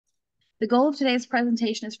The goal of today's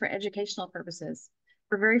presentation is for educational purposes.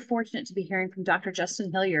 We're very fortunate to be hearing from Dr.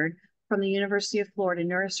 Justin Hilliard from the University of Florida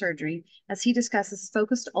Neurosurgery as he discusses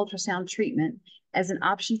focused ultrasound treatment as an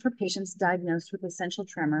option for patients diagnosed with essential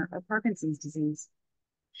tremor or Parkinson's disease.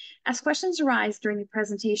 As questions arise during the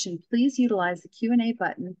presentation, please utilize the Q&A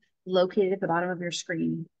button located at the bottom of your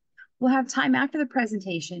screen. We'll have time after the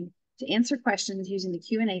presentation to answer questions using the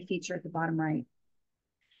Q&A feature at the bottom right.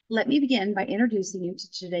 Let me begin by introducing you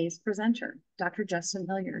to today's presenter, Dr. Justin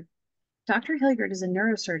Hilliard. Dr. Hilliard is a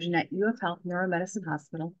neurosurgeon at UF Health Neuromedicine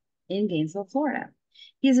Hospital in Gainesville, Florida.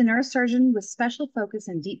 He is a neurosurgeon with special focus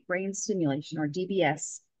in deep brain stimulation, or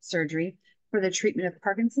DBS, surgery for the treatment of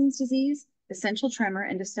Parkinson's disease, essential tremor,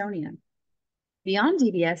 and dystonia. Beyond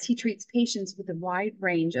DBS, he treats patients with a wide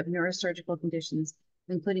range of neurosurgical conditions,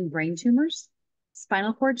 including brain tumors,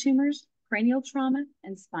 spinal cord tumors, cranial trauma,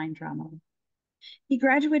 and spine trauma. He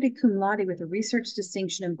graduated cum laude with a research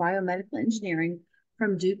distinction in biomedical engineering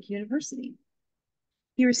from Duke University.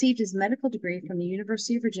 He received his medical degree from the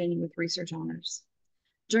University of Virginia with research honors.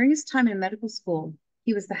 During his time in medical school,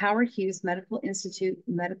 he was the Howard Hughes Medical Institute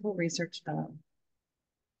Medical Research Fellow.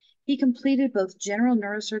 He completed both general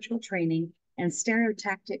neurosurgical training and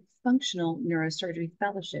stereotactic functional neurosurgery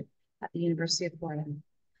fellowship at the University of Florida.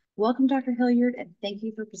 Welcome, Dr. Hilliard, and thank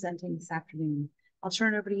you for presenting this afternoon. I'll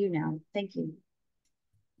turn it over to you now. Thank you.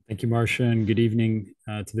 Thank you, Marcia, and good evening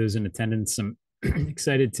to those in attendance. I'm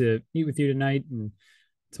excited to meet with you tonight and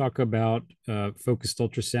talk about focused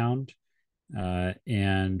ultrasound,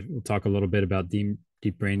 and we'll talk a little bit about deep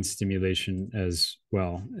brain stimulation as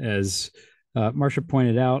well. As Marcia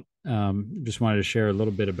pointed out, just wanted to share a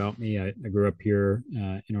little bit about me. I grew up here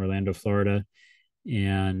in Orlando, Florida,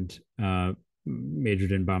 and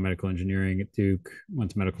majored in biomedical engineering at Duke,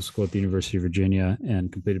 went to medical school at the University of Virginia,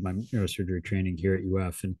 and completed my neurosurgery training here at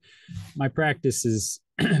UF. And my practice is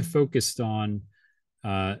focused on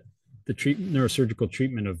the neurosurgical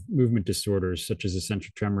treatment of movement disorders such as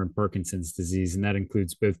essential tremor and Parkinson's disease, and that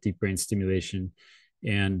includes both deep brain stimulation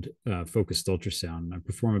and focused ultrasound. I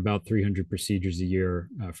perform about 300 procedures a year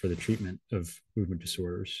for the treatment of movement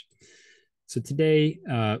disorders. So today,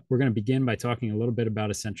 we're going to begin by talking a little bit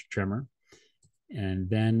about essential tremor, and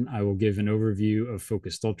then I will give an overview of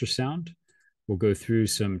focused ultrasound. We'll go through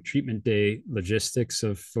some treatment day logistics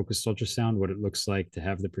of focused ultrasound, what it looks like to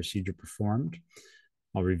have the procedure performed.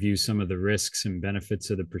 I'll review some of the risks and benefits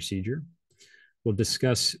of the procedure. We'll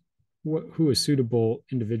discuss who a suitable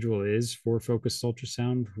individual is for focused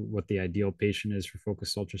ultrasound, what the ideal patient is for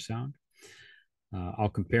focused ultrasound. I'll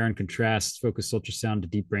compare and contrast focused ultrasound to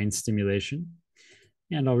deep brain stimulation,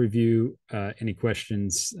 and I'll review any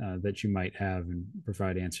questions that you might have and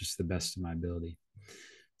provide answers to the best of my ability.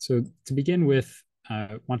 So to begin with,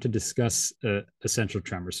 I want to discuss essential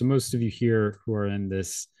tremor. So most of you here who are in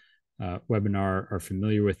this webinar are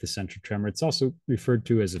familiar with essential tremor. It's also referred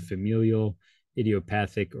to as a familial,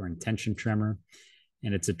 idiopathic, or intention tremor.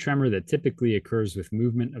 And it's a tremor that typically occurs with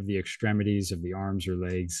movement of the extremities of the arms or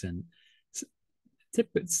legs, and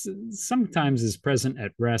sometimes is present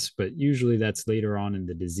at rest, but usually that's later on in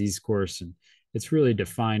the disease course. And it's really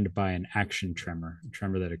defined by an action tremor, a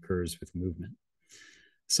tremor that occurs with movement.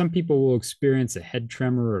 Some people will experience a head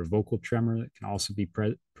tremor or vocal tremor that can also be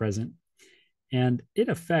present. And it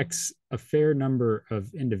affects a fair number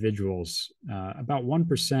of individuals. About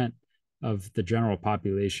 1% of the general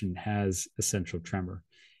population has essential tremor.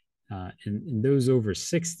 In those over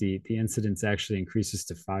 60, the incidence actually increases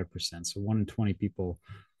to 5%. So 1 in 20 people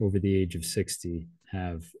over the age of 60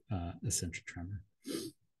 have essential tremor.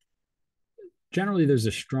 Generally, there's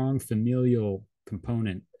a strong familial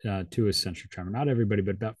component to essential tremor. Not everybody,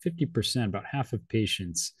 but about 50%, about half of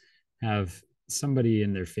patients have somebody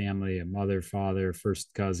in their family, a mother, father,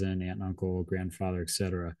 first cousin, aunt, uncle, grandfather,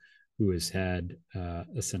 etc., who has had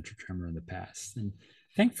essential tremor in the past. And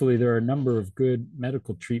thankfully, there are a number of good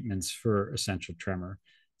medical treatments for essential tremor,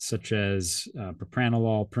 such as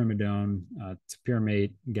propranolol, primidone,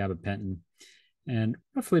 topiramate, gabapentin. And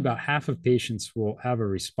roughly about half of patients will have a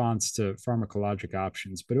response to pharmacologic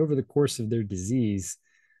options. But over the course of their disease,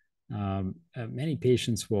 many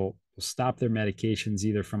patients will stop their medications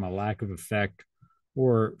either from a lack of effect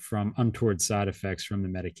or from untoward side effects from the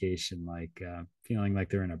medication, like feeling like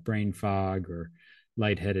they're in a brain fog or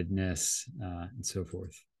lightheadedness, and so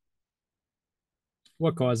forth.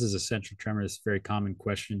 What causes essential tremor is a very common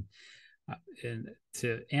question. And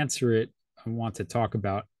to answer it, I want to talk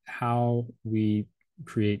about how we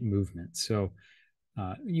create movement. So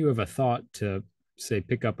you have a thought to, say,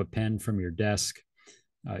 pick up a pen from your desk.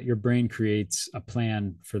 Your brain creates a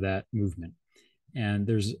plan for that movement. And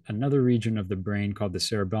there's another region of the brain called the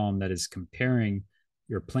cerebellum that is comparing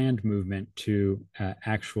your planned movement to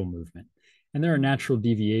actual movement. And there are natural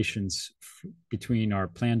deviations between our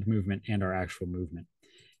planned movement and our actual movement.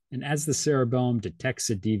 And as the cerebellum detects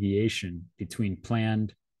a deviation between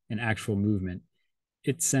planned and actual movement,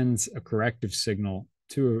 it sends a corrective signal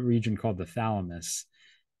to a region called the thalamus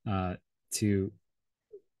to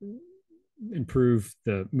improve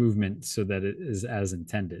the movement so that it is as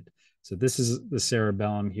intended. So this is the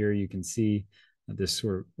cerebellum here. You can see this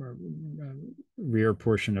sort of rear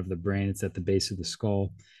portion of the brain. It's at the base of the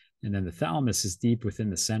skull. And then the thalamus is deep within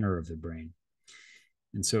the center of the brain.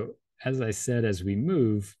 And so, as I said, as we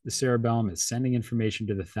move, the cerebellum is sending information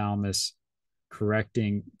to the thalamus,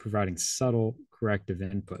 correcting, providing subtle corrective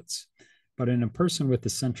inputs. But in a person with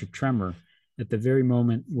essential tremor, at the very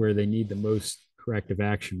moment where they need the most corrective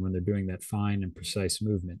action, when they're doing that fine and precise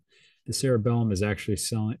movement, the cerebellum is actually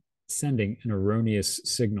sending an erroneous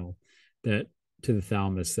signal that to the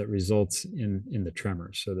thalamus that results in the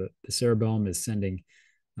tremor. So the cerebellum is sending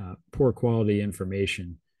poor quality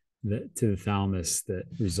information to the thalamus that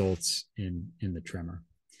results in the tremor.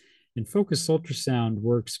 And focused ultrasound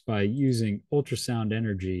works by using ultrasound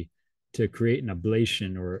energy to create an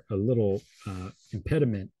ablation or a little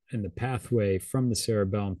impediment in the pathway from the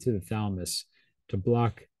cerebellum to the thalamus to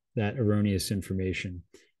block that erroneous information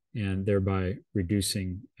and thereby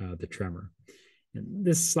reducing the tremor. And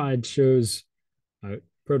this slide shows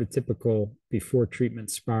prototypical before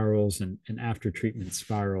treatment spirals and after treatment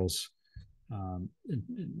spirals.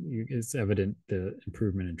 It's evident the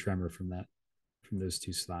improvement in tremor from those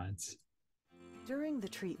two slides. During the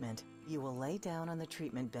treatment, you will lay down on the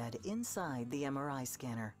treatment bed inside the MRI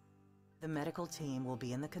scanner. The medical team will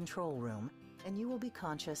be in the control room, and you will be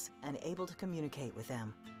conscious and able to communicate with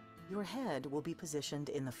them. Your head will be positioned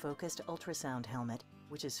in the focused ultrasound helmet,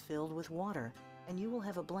 which is filled with water, and you will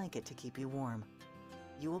have a blanket to keep you warm.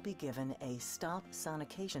 You will be given a stop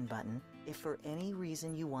sonication button if for any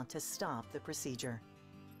reason you want to stop the procedure.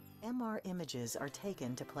 MR images are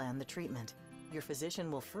taken to plan the treatment. Your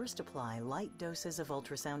physician will first apply light doses of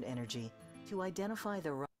ultrasound energy to identify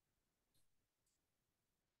the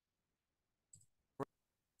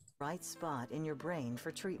right spot in your brain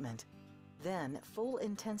for treatment. Then, full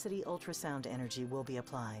intensity ultrasound energy will be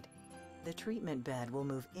applied. The treatment bed will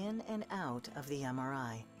move in and out of the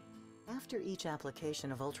MRI. After each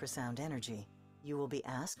application of ultrasound energy, you will be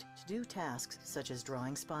asked to do tasks such as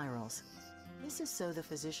drawing spirals. This is so the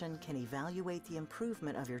physician can evaluate the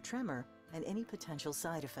improvement of your tremor and any potential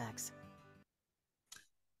side effects.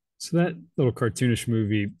 So that little cartoonish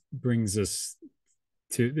movie brings us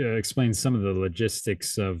to explain some of the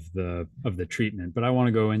logistics of the treatment, but I want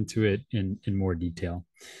to go into it in more detail.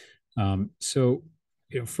 So,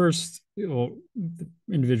 first, the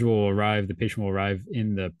individual will arrive, the patient will arrive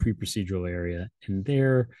in the pre-procedural area, and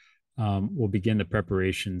there we'll begin the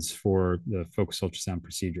preparations for the focused ultrasound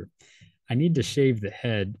procedure. I need to shave the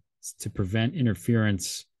head to prevent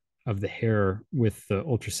interference of the hair with the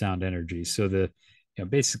ultrasound energy. So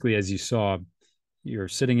basically, as you saw, you're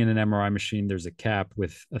sitting in an MRI machine. There's a cap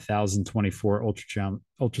with 1,024 ultrasound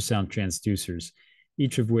transducers,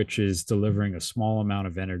 each of which is delivering a small amount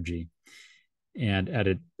of energy. And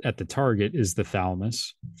at the target is the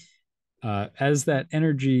thalamus. As that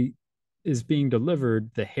energy is being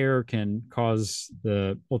delivered, the hair can cause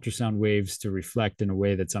the ultrasound waves to reflect in a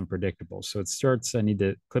way that's unpredictable. So it starts, I need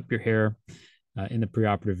to clip your hair in the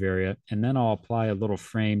preoperative area, and then I'll apply a little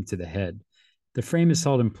frame to the head. The frame is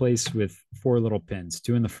held in place with 4 little pins,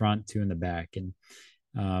 2 in the front, 2 in the back.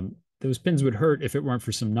 And those pins would hurt if it weren't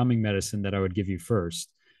for some numbing medicine that I would give you first.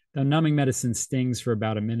 The numbing medicine stings for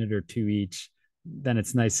about a minute or 2 each. Then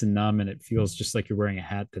it's nice and numb, and it feels just like you're wearing a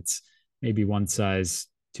hat that's maybe one size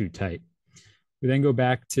too tight. We then go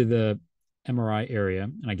back to the MRI area,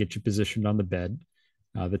 and I get you positioned on the bed,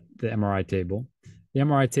 the MRI table. The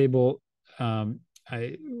MRI table,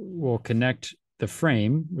 I will connect the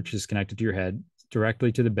frame, which is connected to your head,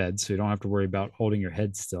 directly to the bed, so you don't have to worry about holding your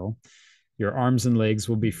head still. Your arms and legs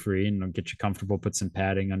will be free, and I'll get you comfortable, put some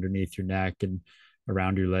padding underneath your neck and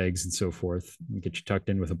around your legs and so forth, and get you tucked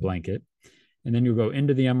in with a blanket. And then you'll go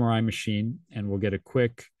into the MRI machine, and we'll get a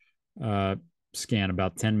quick scan,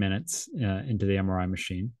 about 10 minutes into the MRI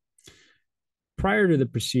machine. Prior to the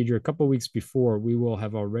procedure, a couple of weeks before, we will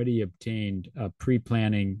have already obtained a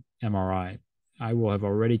pre-planning MRI. I will have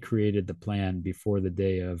already created the plan before the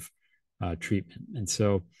day of treatment. And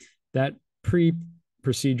so that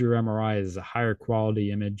pre-procedure MRI is a higher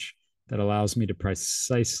quality image that allows me to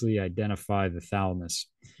precisely identify the thalamus.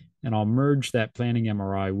 And I'll merge that planning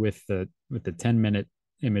MRI with the 10-minute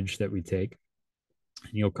image that we take.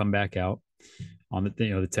 And you'll come back out. on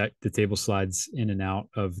the table slides in and out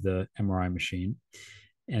of the MRI machine.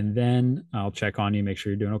 And then I'll check on you, make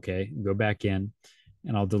sure you're doing okay, go back in,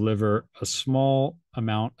 and I'll deliver a small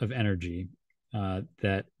amount of energy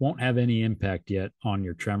that won't have any impact yet on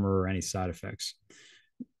your tremor or any side effects.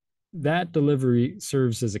 That delivery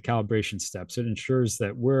serves as a calibration step. So it ensures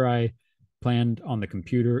that where I planned on the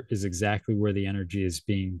computer is exactly where the energy is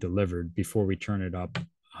being delivered before we turn it up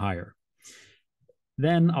higher.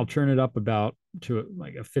 Then I'll turn it up about to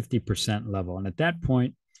like a 50% level. And at that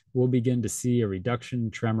point, we'll begin to see a reduction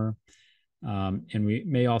in tremor. And we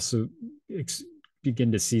may also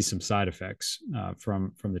begin to see some side effects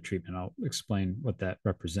from the treatment. I'll explain what that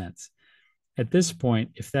represents. At this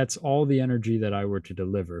point, if that's all the energy that I were to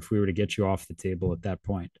deliver, if we were to get you off the table at that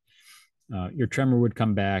point, your tremor would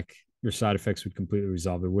come back, your side effects would completely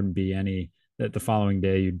resolve. There wouldn't be any, that the following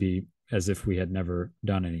day you'd be as if we had never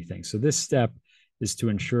done anything. So this step is to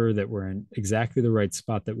ensure that we're in exactly the right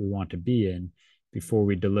spot that we want to be in before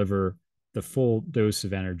we deliver the full dose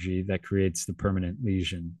of energy that creates the permanent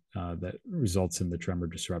lesion that results in the tremor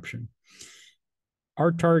disruption.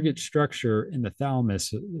 Our target structure in the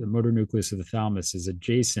thalamus, the motor nucleus of the thalamus, is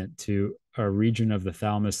adjacent to a region of the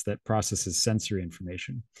thalamus that processes sensory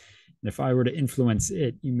information. And if I were to influence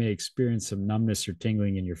it, you may experience some numbness or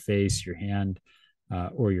tingling in your face, your hand,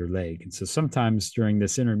 or your leg. And so sometimes during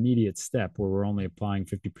this intermediate step where we're only applying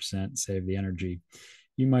 50%, say, of the energy,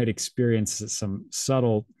 you might experience some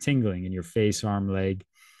subtle tingling in your face, arm, leg.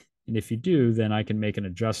 And if you do, then I can make an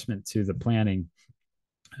adjustment to the planning,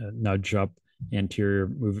 nudge up anterior,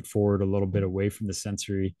 move it forward a little bit away from the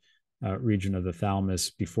sensory region of the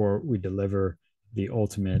thalamus before we deliver the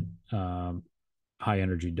ultimate high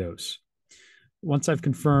energy dose. Once I've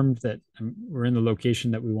confirmed that we're in the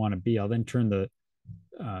location that we want to be, I'll then turn the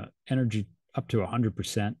energy up to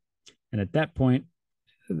 100%. And at that point,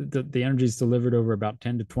 the energy is delivered over about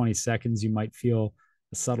 10 to 20 seconds. You might feel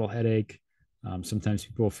a subtle headache. Sometimes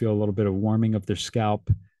people feel a little bit of warming of their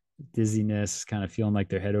scalp, dizziness, kind of feeling like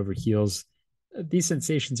their head over heels. These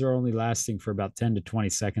sensations are only lasting for about 10 to 20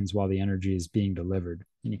 seconds while the energy is being delivered.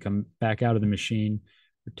 And you come back out of the machine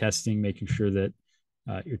for testing, making sure that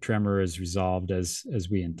your tremor is resolved as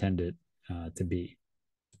we intend it to be.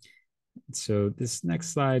 So this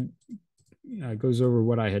next slide goes over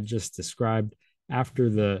what I had just described. After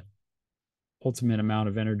the ultimate amount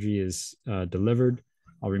of energy is delivered,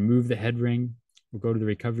 I'll remove the head ring. We'll go to the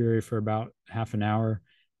recovery area for about half an hour,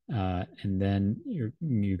 and then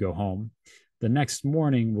you go home. The next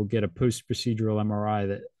morning, we'll get a post-procedural MRI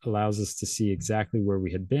that allows us to see exactly where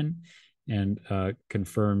we had been and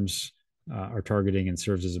confirms our targeting and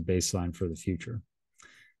serves as a baseline for the future.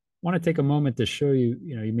 I want to take a moment to show you,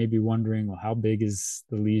 you may be wondering, well, how big is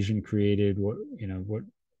the lesion created? What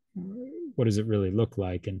does it really look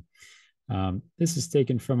like? And this is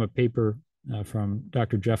taken from a paper from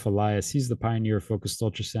Dr. Jeff Elias. He's the pioneer of focused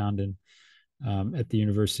ultrasound at the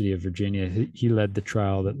University of Virginia. He led the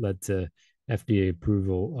trial that led to FDA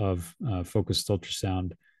approval of focused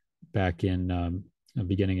ultrasound back in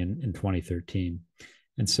beginning in 2013.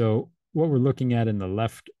 And so what we're looking at in the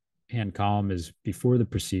left-hand column is before the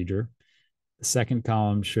procedure. The second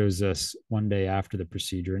column shows us one day after the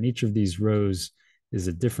procedure. And each of these rows is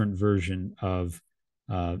a different version of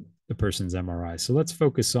the person's MRI. So let's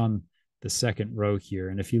focus on the second row here.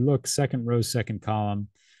 And if you look, second row, second column,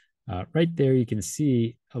 right there, you can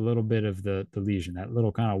see a little bit of the lesion, that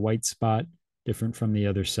little kind of white spot, different from the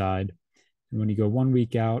other side. And when you go 1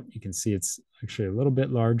 week out, you can see it's actually a little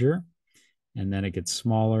bit larger, and then it gets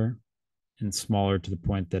smaller and smaller to the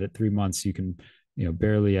point that at 3 months, you can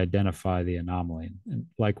barely identify the anomaly. And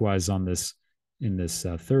likewise on this, in this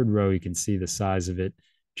third row, you can see the size of it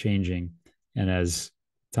changing. And as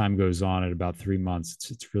time goes on, at about 3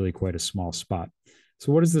 months, it's really quite a small spot.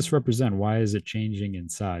 So what does this represent? Why is it changing in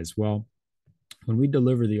size? Well, when we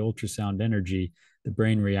deliver the ultrasound energy, the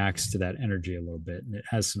brain reacts to that energy a little bit, and it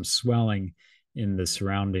has some swelling in the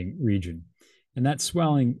surrounding region. And that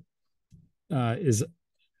swelling is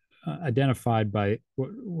identified by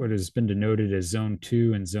what has been denoted as zone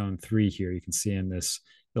 2 and zone 3 here. You can see in this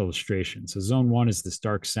illustration. So zone 1 is this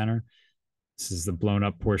dark center. This is the blown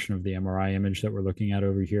up portion of the MRI image that we're looking at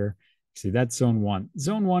over here. See, that's zone 1.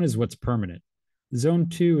 Zone 1 is what's permanent. Zone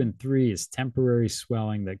 2 and 3 is temporary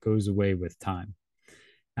swelling that goes away with time.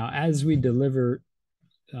 Now, as we deliver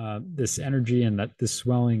this energy and that this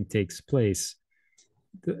swelling takes place,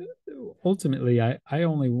 ultimately,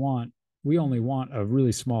 we only want a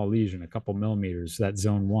really small lesion, a couple millimeters, that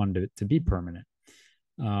zone 1 to be permanent.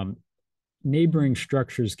 Neighboring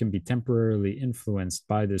structures can be temporarily influenced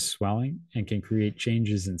by this swelling and can create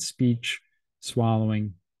changes in speech,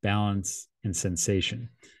 swallowing, balance, and sensation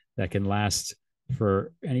that can last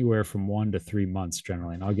for anywhere from 1 to 3 months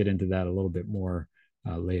generally. And I'll get into that a little bit more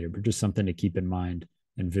later, but just something to keep in mind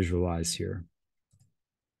and visualize here.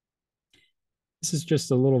 This is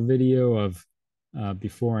just a little video of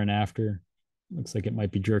before and after. Looks like it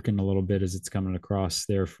might be jerking a little bit as it's coming across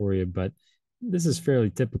there for you, but this is fairly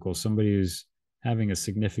typical. Somebody who's having a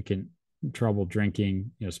significant trouble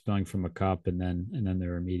drinking, spilling from a cup, and then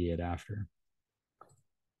their immediate after.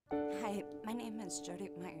 Hi, my name is Jody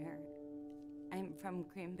Meyer. I'm from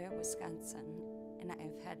Green Bay, Wisconsin, and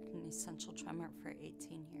I've had an essential tremor for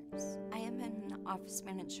 18 years. I am an office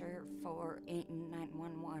manager for a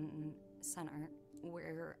 911 center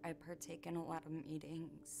where I partake in a lot of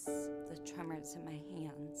meetings. The tremors in my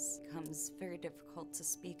hands becomes very difficult to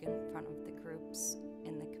speak in front of the groups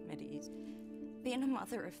and the committees. Being a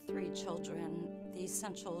mother of 3 children, the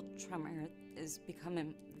essential tremor is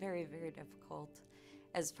becoming very, very difficult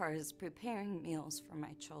as far as preparing meals for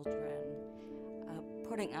my children,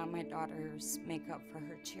 putting on my daughter's makeup for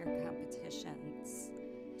her cheer competitions,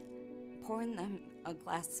 pouring them a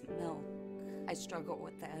glass of milk. I struggle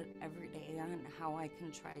with that every day on how I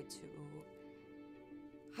can try to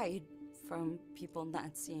hide from people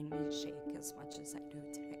not seeing me shake as much as I do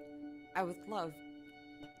today. I would love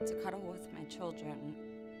to cuddle with my children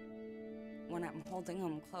when I'm holding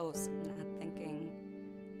them close and not thinking,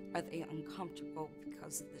 are they uncomfortable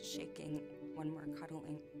because of the shaking when we're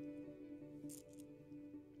cuddling?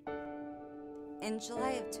 In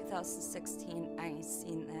July of 2016, I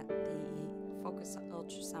seen that the focused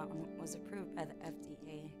ultrasound was approved by the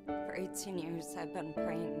FDA. For 18 years, I've been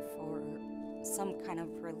praying for some kind of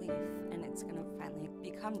relief, and it's gonna finally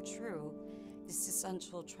become true. This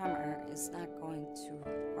essential tremor is not going to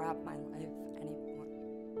rob my life anymore.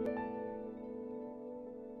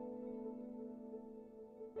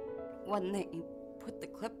 When they put the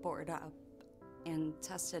clipboard up and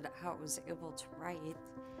tested how I was able to write,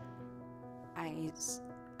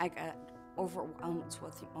 I got overwhelmed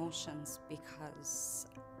with emotions because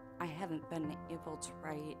I haven't been able to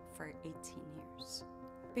write for 18 years.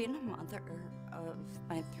 Being a mother of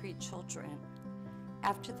my 3 children,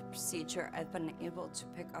 after the procedure, I've been able to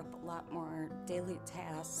pick up a lot more daily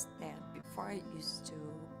tasks that before I used to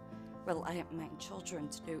rely on my children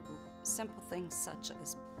to do. Simple things such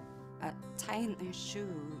as tying their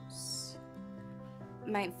shoes.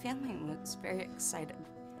 My family was very excited.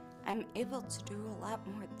 I'm able to do a lot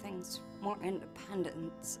more things, more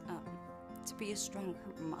independent, to be a stronger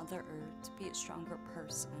mother, to be a stronger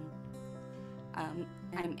person.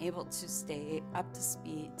 I'm able to stay up to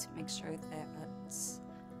speed to make sure that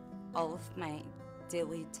all of my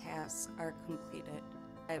daily tasks are completed.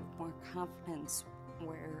 I have more confidence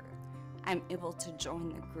where I'm able to join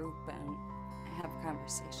the group and have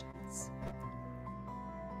conversations.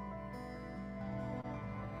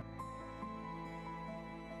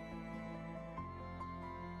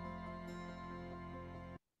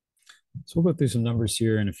 So we'll go through some numbers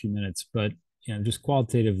here in a few minutes, but just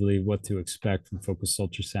qualitatively what to expect from focused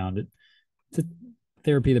ultrasound. It's a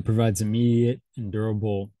therapy that provides immediate and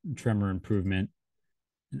durable tremor improvement.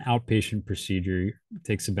 An outpatient procedure. It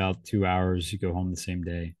takes about 2 hours. You go home the same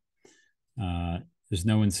day. There's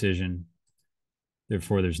no incision.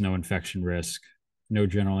 Therefore, there's no infection risk, no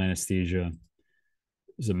general anesthesia.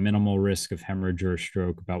 There's a minimal risk of hemorrhage or a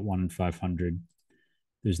stroke, about 1 in 500.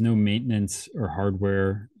 There's no maintenance or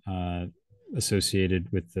hardware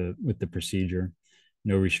associated with the procedure.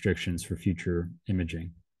 No restrictions for future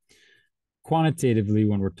imaging. Quantitatively,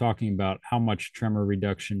 when we're talking about how much tremor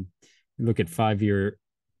reduction, we look at 5-year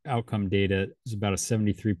outcome data. Is about a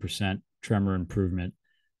 73% tremor improvement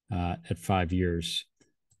at 5 years,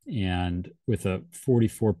 and with a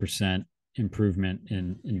 44% improvement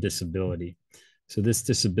in disability. So this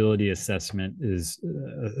disability assessment is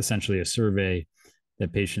essentially a survey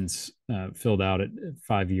that patients filled out at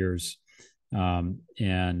 5 years,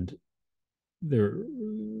 and they're,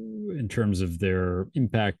 in terms of their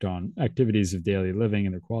impact on activities of daily living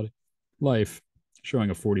and their quality of life, showing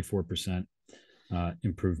a 44%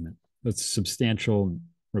 improvement. That's substantial,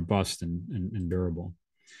 robust, and durable.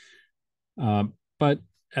 But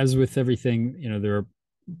as with everything, there are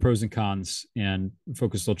pros and cons, and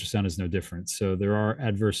focused ultrasound is no different. So there are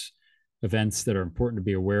adverse events that are important to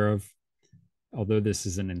be aware of. Although this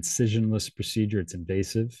is an incisionless procedure, it's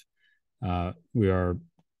invasive. We are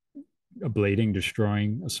ablating,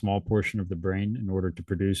 destroying a small portion of the brain in order to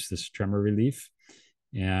produce this tremor relief,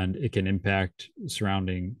 and it can impact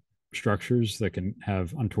surrounding structures that can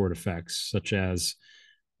have untoward effects, such as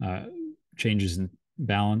changes in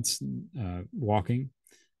balance, walking,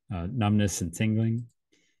 numbness and tingling,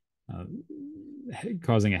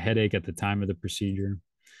 causing a headache at the time of the procedure.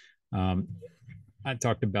 I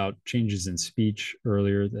talked about changes in speech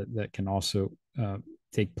earlier that can also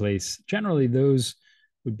take place. Generally, those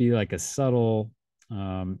would be like a subtle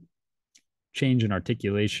change in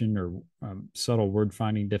articulation or subtle word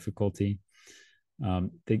finding difficulty.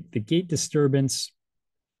 The gait disturbance,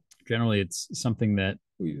 generally, it's something that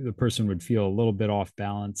the person would feel a little bit off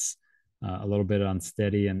balance, a little bit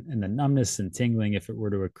unsteady, and the numbness and tingling, if it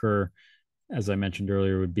were to occur, as I mentioned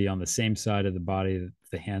earlier, would be on the same side of the body,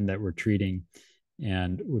 the hand that we're treating,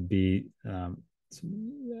 and would be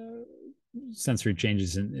sensory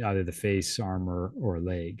changes in either the face, arm, or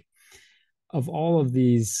leg. Of all of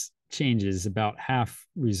these changes, about half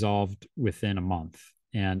resolved within a month.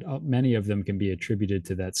 And many of them can be attributed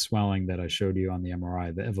to that swelling that I showed you on the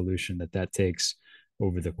MRI, the evolution that takes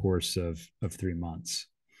over the course of 3 months.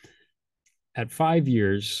 At 5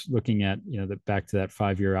 years, looking at, back to that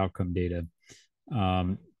 5-year outcome data,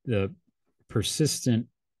 the persistent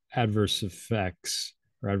adverse effects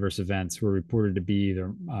or adverse events were reported to be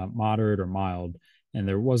either moderate or mild, and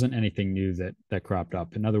there wasn't anything new that cropped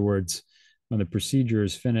up. In other words, when the procedure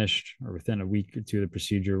is finished or within a week or two of the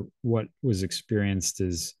procedure, what was experienced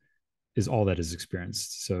is all that is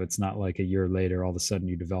experienced. So it's not like a year later, all of a sudden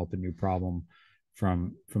you develop a new problem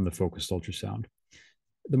from the focused ultrasound.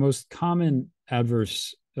 The most common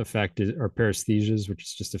adverse effect are paresthesias, which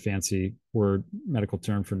is just a fancy word, medical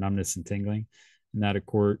term for numbness and tingling. And that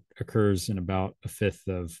occurs in about a fifth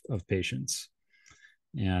of patients.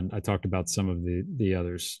 And I talked about some of the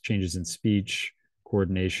others: changes in speech,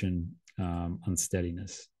 coordination,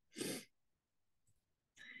 unsteadiness.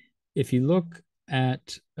 If you look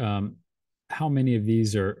at how many of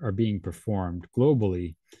these are being performed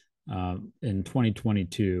globally, in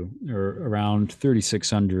 2022, or around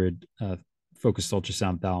 3,600 focused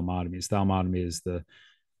ultrasound thalamotomies. Thalamotomy is the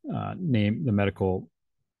medical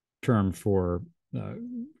term for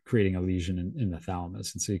creating a lesion in the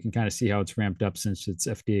thalamus. And so you can kind of see how it's ramped up since its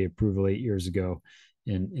FDA approval 8 years ago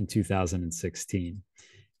in 2016.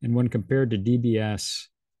 And when compared to DBS,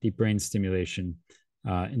 deep brain stimulation,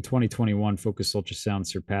 in 2021, focused ultrasound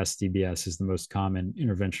surpassed DBS as the most common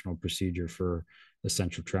interventional procedure for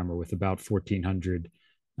essential tremor, with about 1,400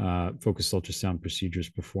 focused ultrasound procedures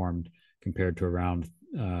performed compared to around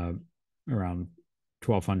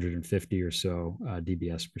 1,250 or so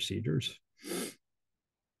DBS procedures.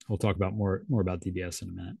 We'll talk about more about DBS in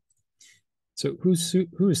a minute. So who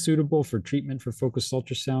is suitable for treatment for focused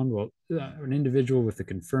ultrasound? Well, an individual with a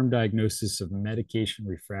confirmed diagnosis of medication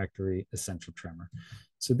refractory essential tremor.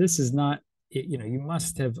 So this is not, you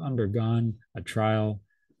must have undergone a trial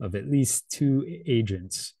of at least 2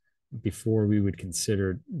 agents before we would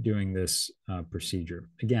consider doing this procedure.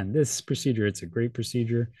 Again, this procedure, it's a great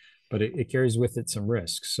procedure, but it carries with it some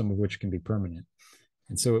risks, some of which can be permanent.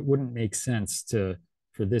 And so it wouldn't make sense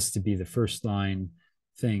for this to be the first line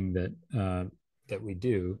thing that we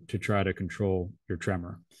do to try to control your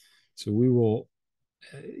tremor. So we will,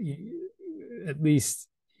 at least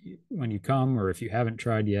when you come, or if you haven't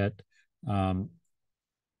tried yet, 2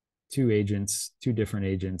 different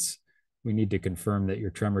agents, we need to confirm that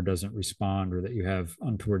your tremor doesn't respond or that you have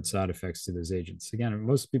untoward side effects to those agents. Again,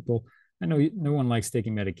 most people, I know no one likes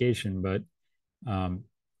taking medication, but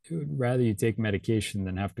rather you take medication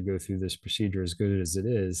than have to go through this procedure, as good as it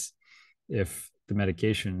is. If the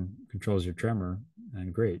medication controls your tremor,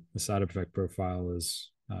 and great, the side effect profile is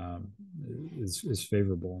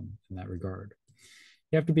favorable in that regard.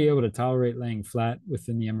 You have to be able to tolerate laying flat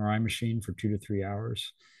within the MRI machine for 2 to 3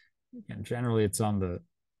 hours. And generally, it's on the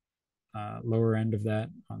lower end of that,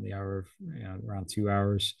 on the hour of around 2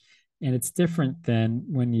 hours. And it's different than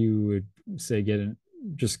when you would say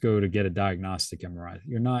just go to get a diagnostic MRI.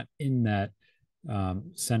 You're not in that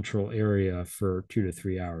central area for 2 to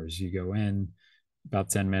 3 hours. You go in about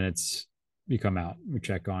 10 minutes, you come out, we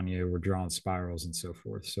check on you, we're drawing spirals and so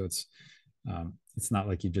forth. So it's not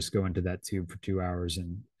like you just go into that tube for 2 hours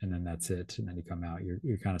and then that's it, and then you come out.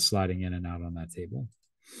 You're kind of sliding in and out on that table.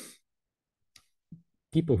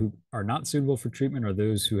 People who are not suitable for treatment are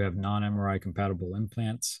those who have non-MRI compatible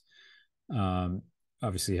implants.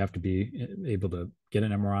 Obviously, you have to be able to get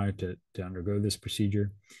an MRI to undergo this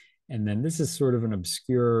procedure. And then this is sort of an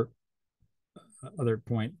obscure other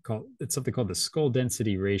point it's something called the skull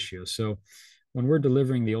density ratio. So when we're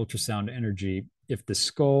delivering the ultrasound energy, if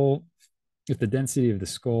the density of the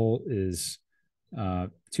skull is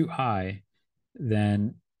too high,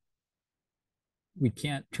 then we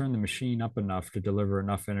can't turn the machine up enough to deliver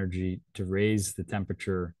enough energy to raise the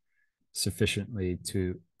temperature sufficiently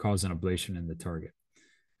to cause an ablation in the target.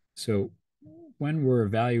 So when we're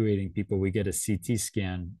evaluating people, we get a CT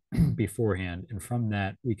scan beforehand, and from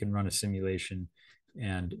that we can run a simulation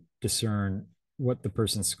and discern what the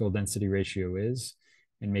person's skull density ratio is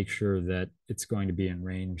and make sure that it's going to be in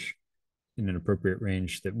range, in an appropriate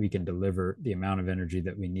range, that we can deliver the amount of energy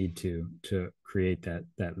that we need to create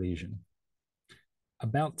that lesion.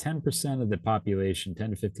 About 10% of the population,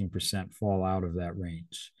 10 to 15%, fall out of that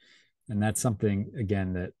range. And that's something,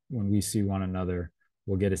 again, that when we see one another,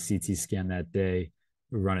 we'll get a CT scan that day,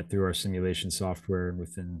 we run it through our simulation software, and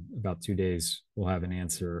within about 2 days, we'll have an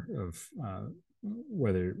answer of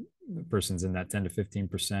whether the person's in that 10 to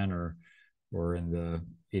 15% or in the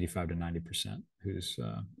 85 to 90% who's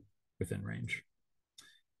within range.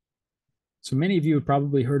 So many of you have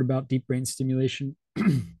probably heard about deep brain stimulation.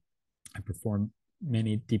 I perform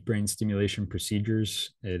many deep brain stimulation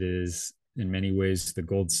procedures. It is in many ways the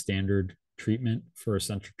gold standard treatment for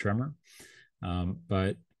essential tremor,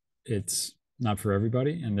 but it's not for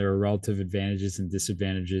everybody, and there are relative advantages and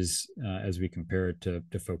disadvantages as we compare it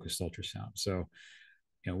to focused ultrasound. So,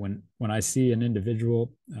 you know, when I see an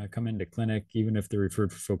individual come into clinic, even if they're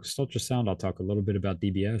referred for focused ultrasound, I'll talk a little bit about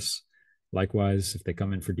DBS. Likewise, if they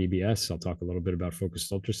come in for DBS, I'll talk a little bit about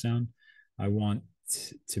focused ultrasound. I want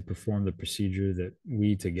to perform the procedure that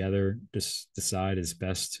we together just decide is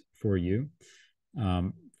best for you.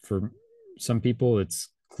 For some people, it's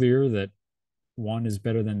clear that one is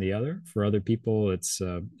better than the other. For other people, it's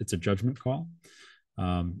a judgment call,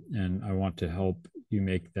 and I want to help you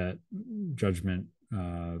make that judgment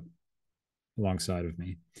alongside of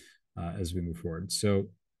me as we move forward. So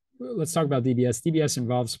let's talk about DBS. DBS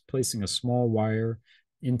involves placing a small wire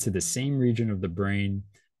into the same region of the brain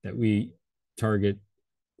that we target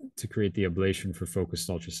to create the ablation for focused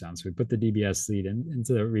ultrasound. So we put the DBS lead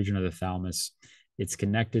into the region of the thalamus. It's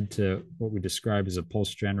connected to what we describe as a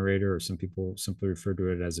pulse generator, or some people simply refer to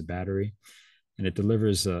it as a battery. And it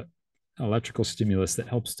delivers an electrical stimulus that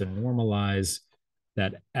helps to normalize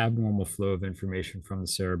that abnormal flow of information from the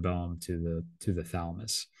cerebellum to the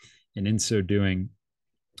thalamus. And in so doing,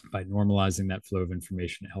 by normalizing that flow of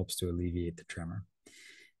information, it helps to alleviate the tremor.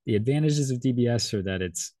 The advantages of DBS are that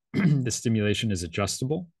it's the stimulation is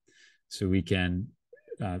adjustable. So we can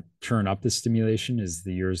turn up the stimulation as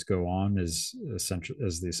the years go on, as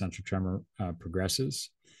the essential tremor progresses.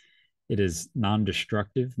 It is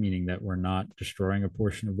non-destructive, meaning that we're not destroying a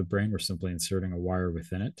portion of the brain. We're simply inserting a wire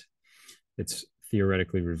within it. It's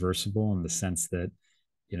theoretically reversible in the sense that,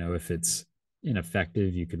 you know, if it's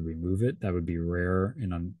ineffective, you can remove it. That would be rare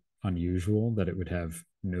and unusual that it would have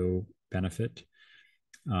no benefit.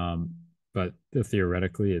 But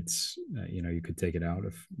theoretically, it's, you know, you could take it out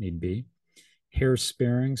if need be. Hair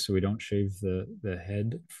sparing, so we don't shave the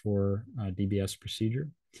head for DBS procedure.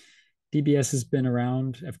 DBS has been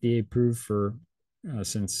around, FDA approved for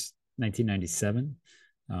since 1997.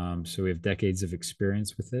 So we have decades of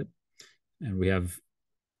experience with it, and we have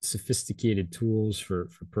sophisticated tools for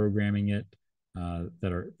programming it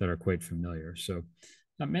that are quite familiar. So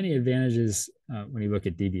not many advantages when you look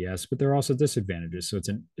at DBS, but there are also disadvantages. So it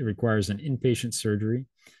requires an inpatient surgery.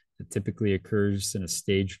 It typically occurs in a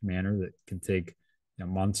staged manner that can take, you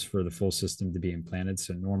know, months for the full system to be implanted.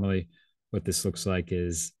 So normally what this looks like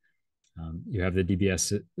is you have the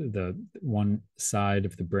DBS, the one side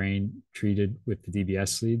of the brain treated with the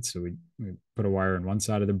DBS lead. So we put a wire on one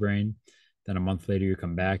side of the brain. Then a month later, you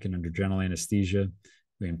come back, and under general anesthesia,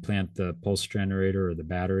 we implant the pulse generator or the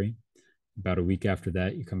battery. About a week after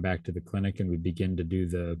that, you come back to the clinic and we begin to do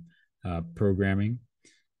the programming.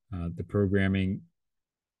 The programming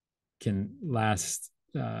can last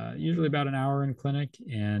usually about an hour in clinic.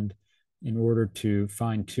 And in order to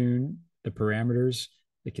fine tune the parameters,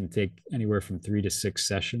 it can take anywhere from 3 to 6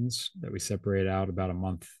 sessions that we separate out about a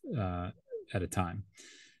month at a time.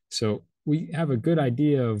 So we have a good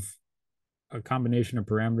idea of a combination of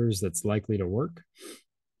parameters that's likely to work,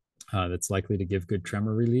 that's likely to give good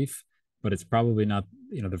tremor relief, but it's probably not,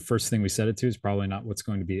 you know, the first thing we set it to is probably not what's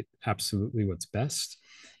going to be absolutely what's best.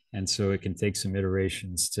 And so it can take some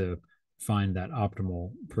iterations to find that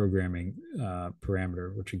optimal programming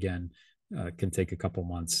parameter, which again, can take a couple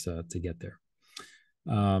months to get there.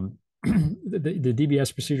 The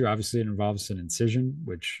DBS procedure, obviously it involves an incision,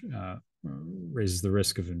 which raises the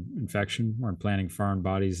risk of infection. We're implanting foreign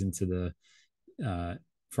bodies into the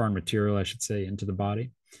foreign material, I should say, into the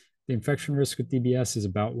body. The infection risk with DBS is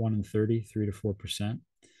about 1 in 30, 3 to 4%.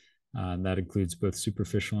 That includes both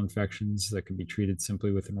superficial infections that can be treated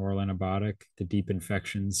simply with an oral antibiotic, to deep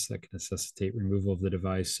infections that can necessitate removal of the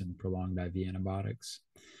device and prolonged IV antibiotics.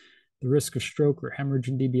 The risk of stroke or hemorrhage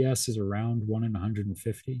in DBS is around 1 in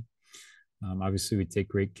 150. Obviously, we take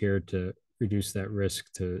great care to reduce that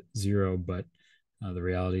risk to 0, but The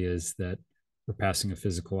reality is that we're passing a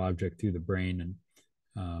physical object through the brain, and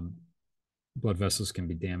blood vessels can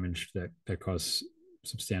be damaged that cause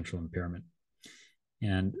substantial impairment.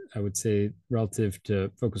 And I would say relative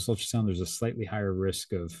to focused ultrasound, there's a slightly higher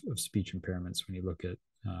risk of speech impairments when you look at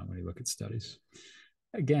studies.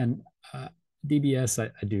 Again, DBS, I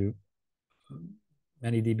do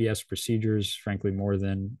many DBS procedures, frankly, more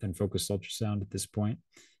than focused ultrasound at this point.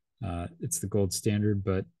 It's the gold standard,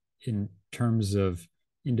 but in terms of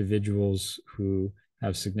individuals who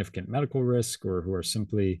have significant medical risk or who are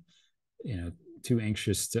simply, too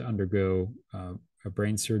anxious to undergo a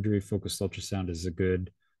brain surgery, focused ultrasound is a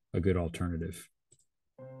good alternative.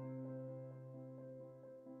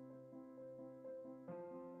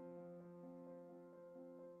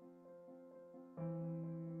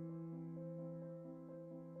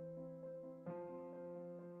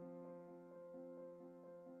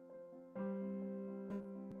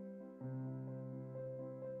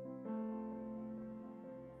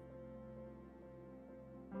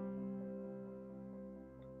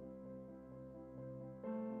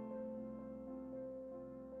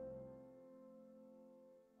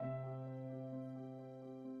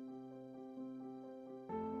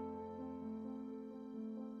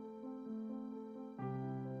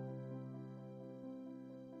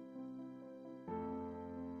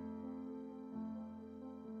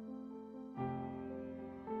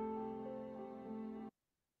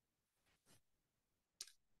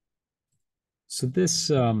 So this,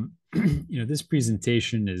 this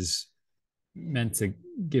presentation is meant to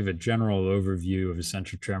give a general overview of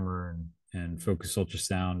essential tremor and focused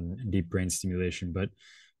ultrasound and deep brain stimulation. But,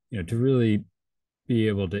 to really be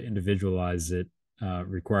able to individualize it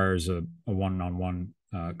requires a one-on-one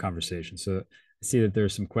conversation. So I see that there are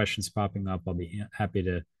some questions popping up. I'll be happy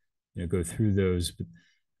to, go through those. But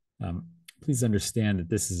please understand that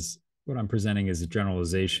this is what I'm presenting is a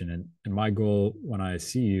generalization. And my goal when I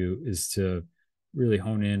see you is to really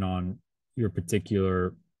hone in on your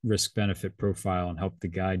particular risk benefit profile and help to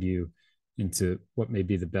guide you into what may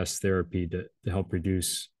be the best therapy to help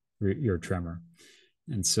reduce your tremor.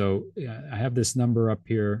 And so I have this number up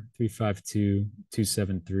here,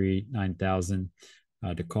 352-273-9000,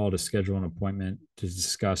 to call to schedule an appointment to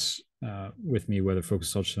discuss with me whether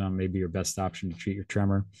focused ultrasound may be your best option to treat your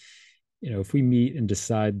tremor. If we meet and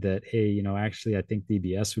decide that, hey, actually, I think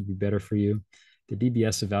DBS would be better for you, the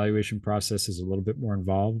DBS evaluation process is a little bit more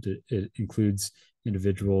involved. It includes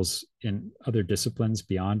individuals in other disciplines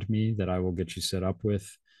beyond me that I will get you set up with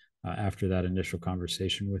after that initial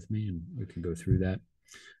conversation with me, and we can go through that.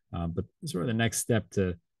 But sort of the next step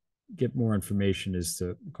to get more information is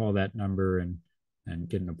to call that number and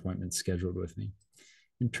get an appointment scheduled with me.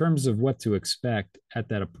 In terms of what to expect at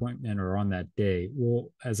that appointment or on that day,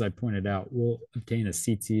 as I pointed out, we'll obtain a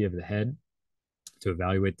CT of the head to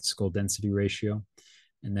evaluate the skull density ratio.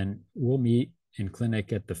 And then we'll meet in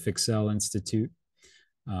clinic at the Fixell Institute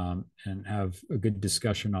and have a good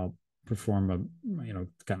discussion. I'll perform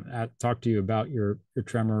talk to you about your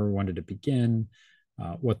tremor, when did it begin,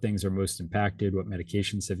 what things are most impacted, what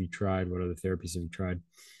medications have you tried, what other therapies have you tried.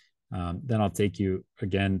 Then I'll take you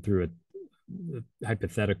again through a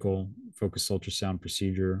hypothetical focused ultrasound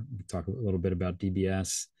procedure. We talk a little bit about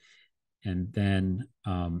DBS, and then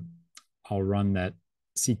I'll run that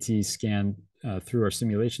CT scan through our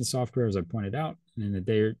simulation software, as I pointed out. And in a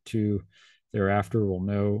day or two thereafter, we'll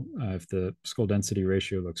know if the skull density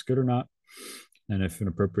ratio looks good or not. And if an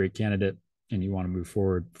appropriate candidate and you want to move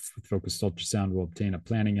forward with focused ultrasound, we'll obtain a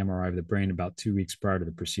planning MRI of the brain about 2 weeks prior to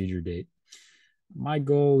the procedure date. My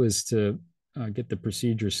goal is to get the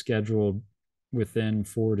procedure scheduled within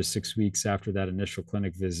 4 to 6 weeks after that initial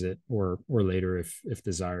clinic visit, or later if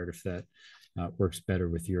desired, if that works better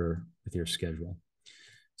with your schedule.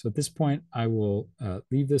 So at this point, I will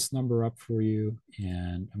leave this number up for you,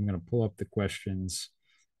 and I'm going to pull up the questions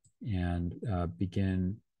and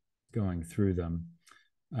begin going through them.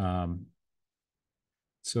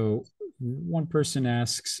 So one person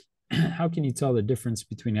asks, how can you tell the difference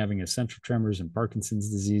between having essential tremors and Parkinson's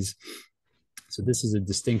disease? So this is a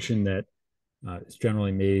distinction that is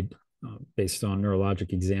generally made based on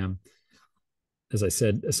neurologic exam. As I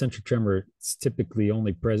said, essential tremor is typically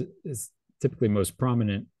most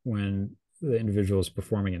prominent when the individual is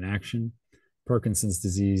performing an action. Parkinson's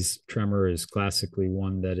disease tremor is classically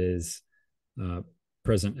one that is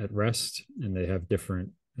present at rest, and they have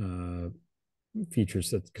different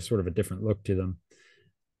features that sort of a different look to them.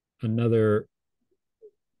 Another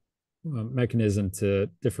mechanism to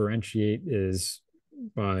differentiate is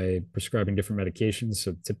by prescribing different medications.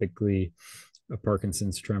 So typically a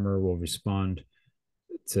Parkinson's tremor will respond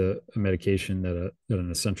to a medication that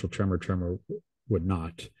an essential tremor would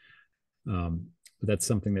not. But that's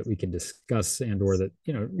something that we can discuss, and or that,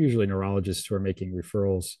 you know, usually neurologists who are making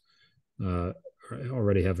referrals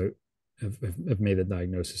already have made the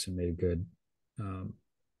diagnosis and made a good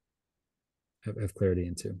have clarity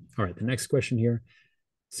into. All right, the next question here: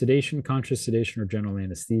 sedation, conscious sedation, or general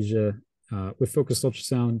anesthesia. With focused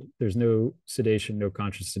ultrasound, there's no sedation, no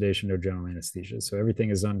conscious sedation, no general anesthesia. So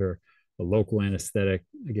everything is under a local anesthetic.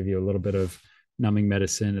 I give you a little bit of numbing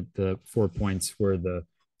medicine at the 4 points where the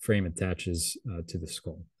frame attaches to the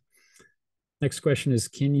skull. Next question is,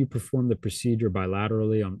 can you perform the procedure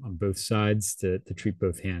bilaterally on both sides to treat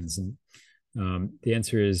both hands? And the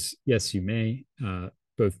answer is yes, you may.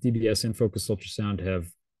 Both DBS and focused ultrasound have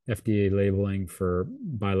FDA labeling for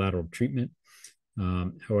bilateral treatment.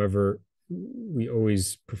 However, we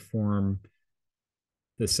always perform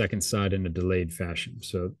the second side in a delayed fashion.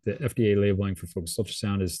 So the FDA labeling for focused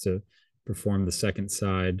ultrasound is to perform the second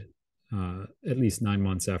side at least 9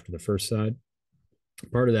 months after the first side.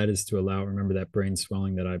 Part of that is to allow, remember, that brain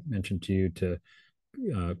swelling that I mentioned to you to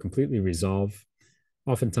completely resolve.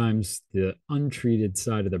 Oftentimes, the untreated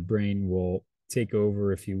side of the brain will take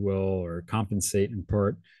over, if you will, or compensate in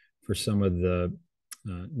part for some of the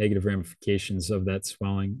negative ramifications of that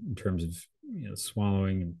swelling in terms of, you know,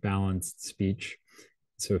 swallowing and balanced speech.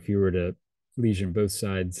 So if you were to lesion both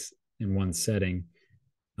sides in one setting,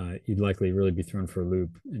 you'd likely really be thrown for a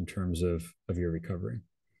loop in terms of your recovery.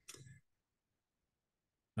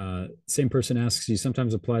 Same person asks, you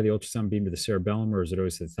sometimes apply the ultrasound beam to the cerebellum, or is it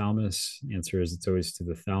always to the thalamus? The answer is it's always to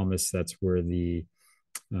the thalamus. That's where the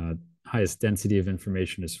highest density of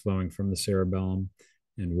information is flowing from the cerebellum,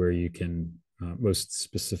 and where you can most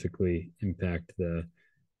specifically impact the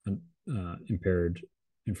impaired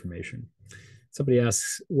information. Somebody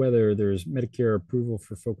asks whether there's Medicare approval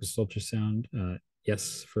for focused ultrasound.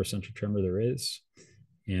 Yes, for essential tremor there is.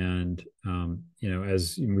 And, you know,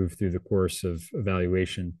 as you move through the course of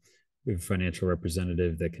evaluation, we have a financial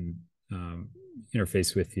representative that can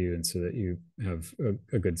interface with you, and so that you have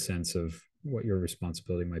a good sense of what your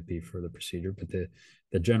responsibility might be for the procedure. But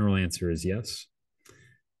the general answer is yes.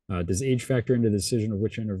 Does age factor into the decision of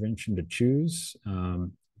which intervention to choose?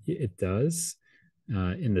 It does,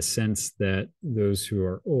 in the sense that those who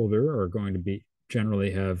are older are going to be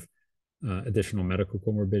generally have additional medical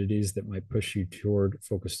comorbidities that might push you toward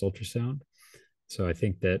focused ultrasound. So I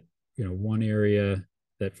think that, you know, one area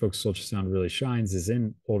that focused ultrasound really shines is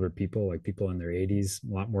in older people, like people in their 80s,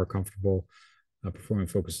 a lot more comfortable performing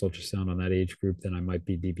focused ultrasound on that age group than I might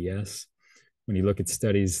be DBS. When you look at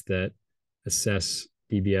studies that assess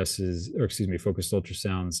DBS's, or excuse me, focused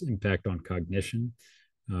ultrasound's impact on cognition,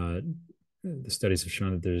 the studies have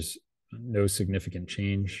shown that there's no significant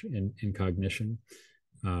change in cognition.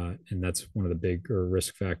 And that's one of the bigger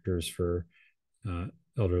risk factors for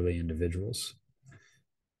elderly individuals.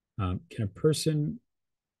 Can a person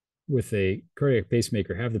with a cardiac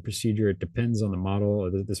pacemaker have the procedure? It depends on the model.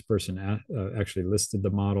 This person actually listed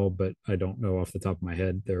the model, but I don't know off the top of my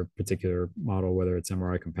head their particular model, whether it's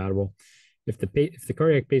MRI compatible. If the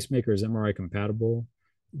cardiac pacemaker is MRI compatible,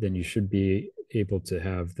 then you should be able to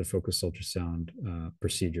have the focused ultrasound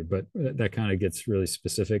procedure. But that kind of gets really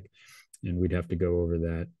specific, and we'd have to go over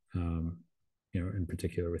that, you know, in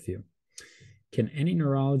particular with you. Can any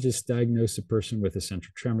neurologist diagnose a person with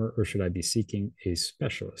essential tremor, or should I be seeking a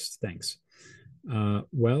specialist? Thanks.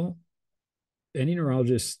 Well, any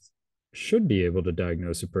neurologist should be able to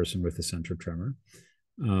diagnose a person with essential tremor.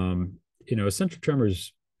 You know, essential tremor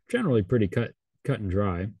is generally pretty cut and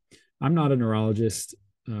dry. I'm not a neurologist.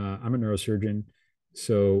 I'm a neurosurgeon.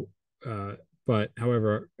 So, but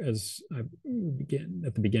however, as I began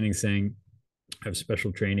at the beginning saying, I have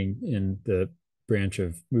special training in the branch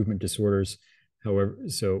of movement disorders. However,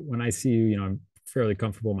 so when I see you, you know, I'm fairly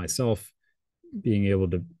comfortable myself being able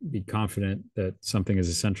to be confident that something is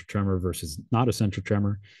essential tremor versus not essential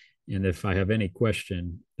tremor. And if I have any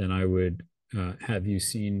question, then I would have you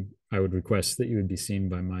seen, I would request that you would be seen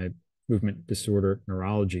by my movement disorder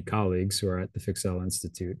neurology colleagues who are at the Fixell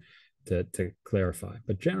Institute to clarify.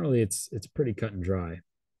 But generally, it's pretty cut and dry.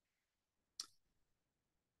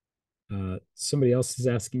 Somebody else is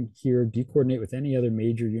asking here, do you coordinate with any other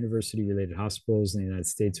major university-related hospitals in the United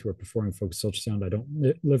States who are performing focused ultrasound? I don't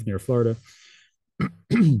live near Florida.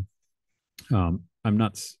 I'm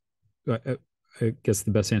not, I guess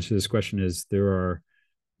the best answer to this question is there are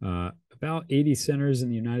about 80 centers in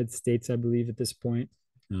the United States, I believe, at this point,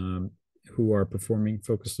 who are performing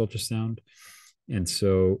focused ultrasound. And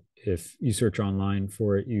so if you search online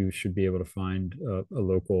for it, you should be able to find a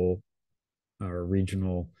local or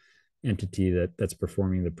regional entity that's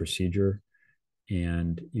performing the procedure,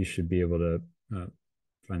 and you should be able to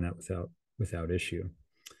find that without issue.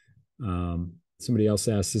 Somebody else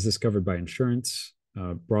asked, is this covered by insurance?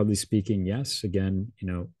 Broadly speaking, yes. Again,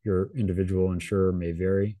 your individual insurer may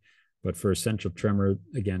vary, but for essential tremor,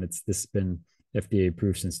 again, this has been FDA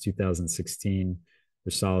approved since 2016.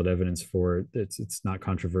 There's solid evidence for it. It's not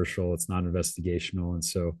controversial. It's not investigational. And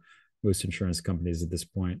so most insurance companies at this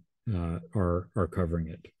point are covering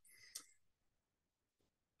it.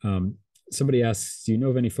 Somebody asks, do you know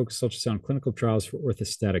of any focused ultrasound clinical trials for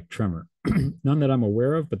orthostatic tremor? None that I'm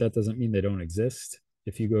aware of, but that doesn't mean they don't exist.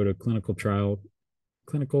 If you go to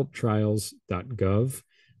clinicaltrials.gov,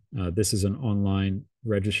 this is an online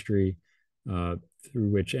registry through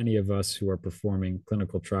which any of us who are performing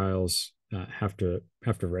clinical trials have to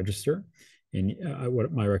register. And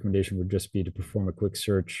what my recommendation would just be to perform a quick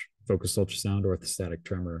search, focused ultrasound, orthostatic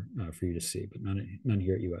tremor for you to see, but none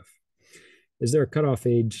here at UF. Is there a cutoff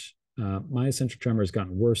age? My essential tremor has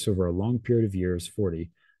gotten worse over a long period of years, 40,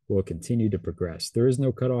 will continue to progress. There is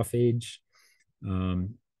no cutoff age. There's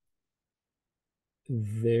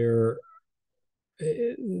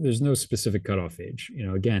no specific cutoff age.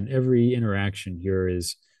 Again, every interaction here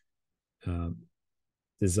is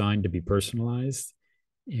designed to be personalized.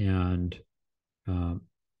 And,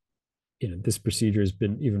 this procedure has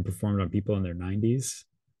been even performed on people in their 90s.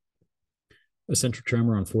 Essential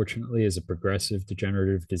tremor, unfortunately, is a progressive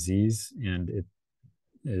degenerative disease, and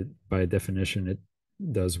it by definition, it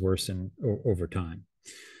does worsen over time.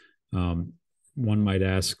 One might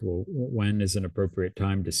ask, well, when is an appropriate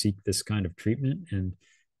time to seek this kind of treatment? And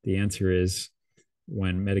the answer is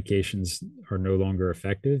when medications are no longer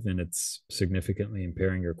effective and it's significantly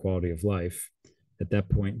impairing your quality of life. At that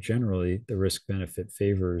point, generally, the risk-benefit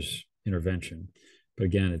favors intervention. But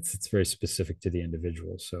again, it's very specific to the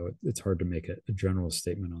individual, so it's hard to make a general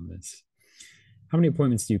statement on this. How many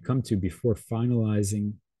appointments do you come to before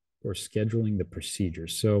finalizing or scheduling the procedure?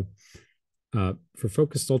 So for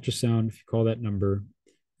focused ultrasound, if you call that number,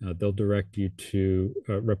 they'll direct you to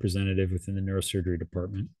a representative within the neurosurgery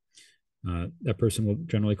department. That person will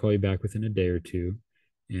generally call you back within a day or two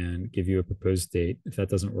and give you a proposed date. If that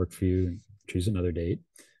doesn't work for you, choose another date.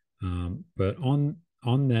 But on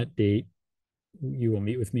that date, you will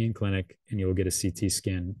meet with me in clinic and you will get a CT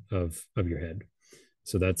scan of your head.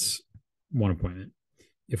 So that's one appointment.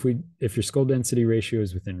 If your skull density ratio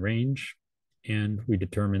is within range and we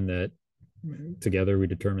determine that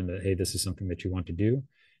hey, this is something that you want to do,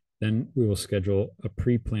 then we will schedule a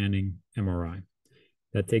pre-planning MRI.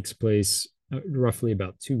 That takes place roughly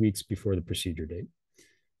about 2 weeks before the procedure date.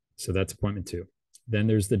 So that's appointment 2. Then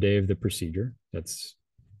there's the day of the procedure. That's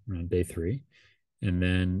around day 3. And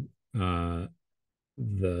then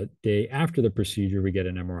the day after the procedure, we get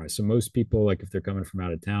an MRI. So most people, like if they're coming from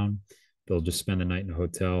out of town, they'll just spend the night in a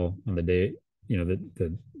hotel on the day,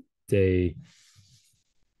 the day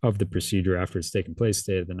of the procedure after it's taken place,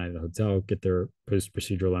 stay the night at the hotel, get their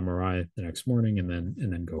post-procedural MRI the next morning, and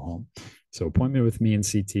then go home. So appointment with me and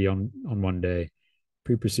CT on one day,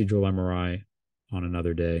 pre-procedural MRI on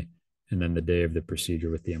another day, and then the day of the procedure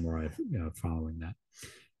with the MRI following that.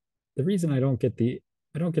 The reason I don't get the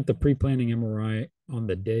pre-planning MRI on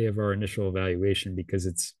the day of our initial evaluation, because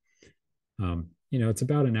it's it's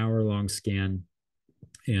about an hour-long scan,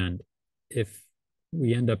 and if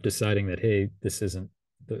we end up deciding that, hey, this isn't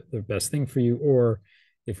the best thing for you, or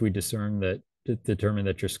if we determine that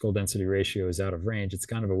your skull density ratio is out of range, it's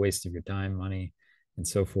kind of a waste of your time, money, and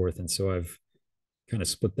so forth. And so I've kind of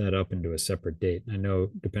split that up into a separate date. And I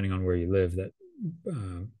know depending on where you live, that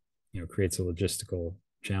creates a logistical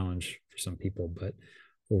challenge for some people, but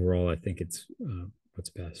overall, I think it's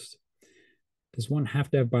what's best. Does one have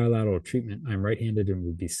to have bilateral treatment? I'm right-handed and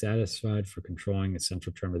would be satisfied for controlling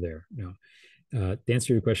essential tremor there. No. The answer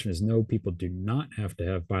to your question is no, people do not have to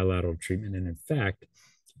have bilateral treatment. And in fact,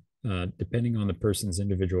 depending on the person's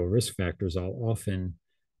individual risk factors, I'll often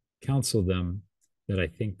counsel them that I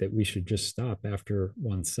think that we should just stop after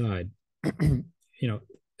one side.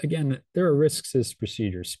 Again, there are risks to this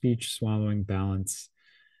procedure: speech, swallowing, balance,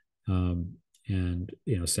 and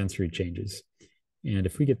sensory changes. And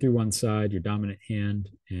if we get through one side, your dominant hand,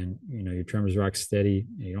 and your tremors rock steady,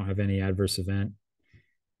 and you don't have any adverse event,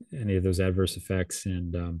 any of those adverse effects,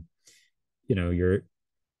 and you're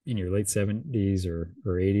in your late 70s or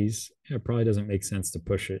 80s, it probably doesn't make sense to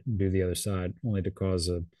push it and do the other side, only to cause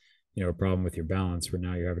a problem with your balance where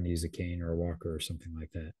now you're having to use a cane or a walker or something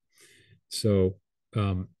like that. So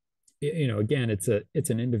again, it's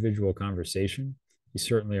an individual conversation. You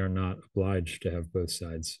certainly are not obliged to have both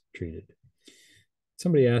sides treated.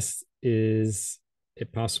 Somebody asked, is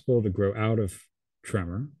it possible to grow out of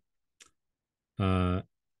tremor?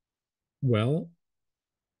 Well,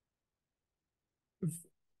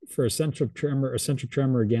 for essential tremor,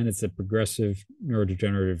 again, it's a progressive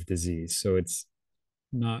neurodegenerative disease. So it's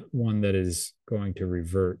not one that is going to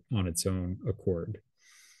revert on its own accord.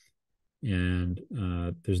 And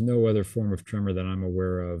there's no other form of tremor that I'm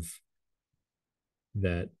aware of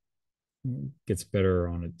that gets better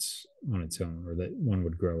on its own, or that one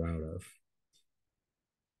would grow out of.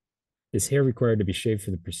 Is hair required to be shaved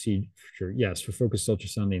for the procedure? Yes, for focused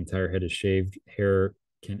ultrasound, the entire head is shaved. Hair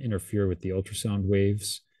can interfere with the ultrasound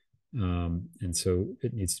waves, and so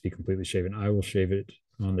it needs to be completely shaven. I will shave it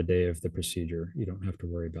on the day of the procedure. You don't have to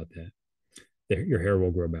worry about that. Your hair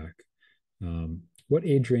will grow back. What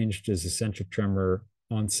age range does essential tremor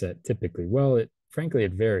onset typically? Well, frankly,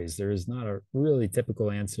 it varies. There is not a really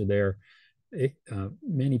typical answer there.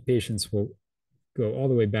 Many patients will go all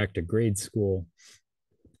the way back to grade school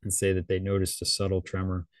and say that they noticed a subtle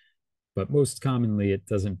tremor, but most commonly it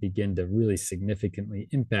doesn't begin to really significantly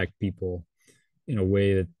impact people in a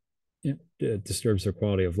way that disturbs their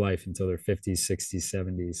quality of life until their 50s, 60s,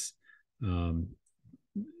 70s.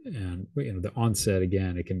 And the onset,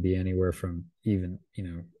 again, it can be anywhere from even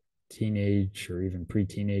teenage or even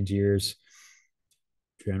pre-teenage years,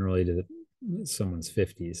 generally to someone's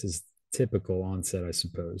 50s is typical onset, I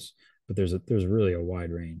suppose. But there's really a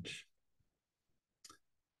wide range.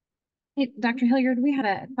 Hey, Dr. Hilliard, we had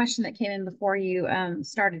a question that came in before you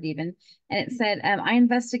started even, and it said, I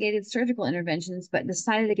investigated surgical interventions, but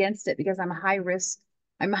decided against it because I'm a high risk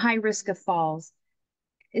of falls.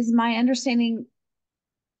 Is my understanding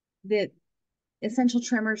that essential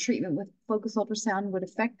tremor treatment with focused ultrasound would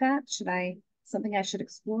affect that? Something I should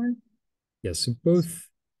explore? Yes, so both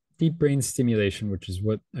deep brain stimulation, which is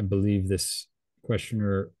what I believe this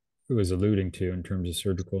questioner was alluding to in terms of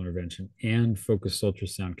surgical intervention, and focused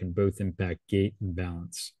ultrasound can both impact gait and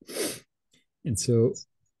balance. And so,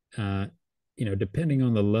 depending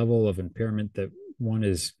on the level of impairment that one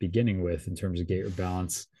is beginning with in terms of gait or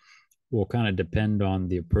balance, will kind of depend on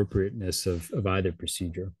the appropriateness of either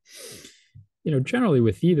procedure. Generally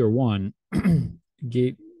with either one,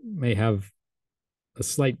 gait may have a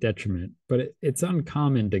slight detriment, but it's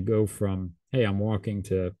uncommon to go from, hey, I'm walking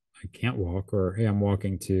to I can't walk, or hey, I'm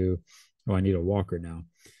walking to, oh, I need a walker now.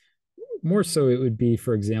 More so, it would be,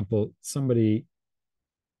 for example, somebody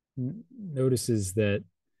notices that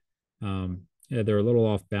they're a little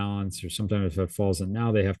off balance, or sometimes if it falls, and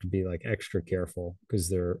now they have to be like extra careful because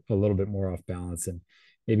they're a little bit more off balance. And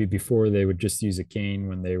maybe before they would just use a cane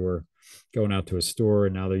when they were going out to a store,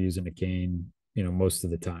 and now they're using a cane, most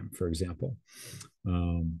of the time, for example.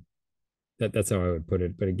 That's how I would put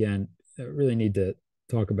it. But again, I really need to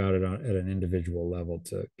talk about it at an individual level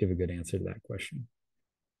to give a good answer to that question.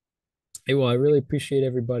 Hey, well, I really appreciate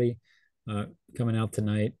everybody coming out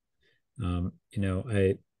tonight. I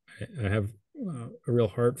have a real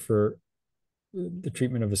heart for the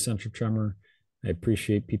treatment of essential tremor. I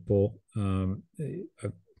appreciate people. I've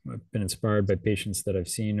been inspired by patients that I've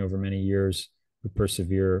seen over many years who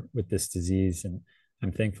persevere with this disease, and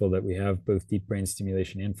I'm thankful that we have both deep brain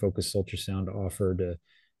stimulation and focused ultrasound to offer to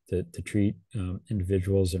treat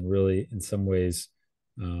individuals, and really, in some ways,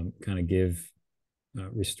 kind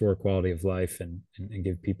of restore quality of life and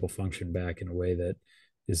give people function back in a way that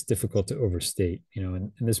is difficult to overstate.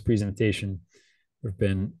 In this presentation, there have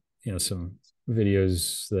been, some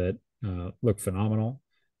videos that look phenomenal.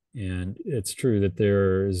 And it's true that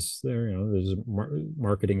there's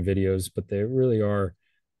marketing videos, but they really are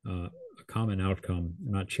a common outcome,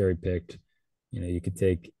 not cherry picked. You could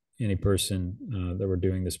take any person that we're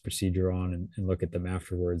doing this procedure on and look at them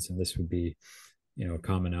afterwards, and this would be, a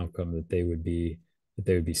common outcome that they would be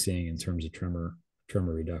seeing in terms of tremor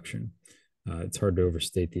reduction. It's hard to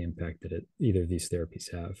overstate the impact that either of these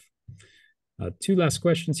therapies have. Two last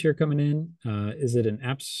questions here coming in. Is it an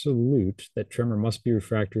absolute that tremor must be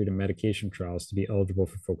refractory to medication trials to be eligible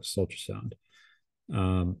for focused ultrasound?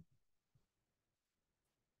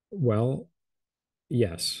 Well,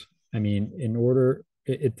 yes. I mean,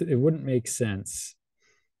 it wouldn't make sense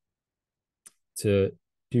to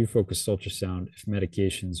do focused ultrasound if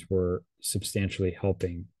medications were substantially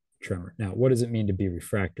helping tremor. Now, what does it mean to be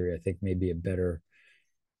refractory? I think maybe a better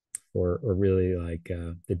or really like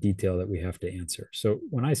the detail that we have to answer. So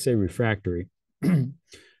when I say refractory,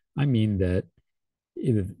 I mean that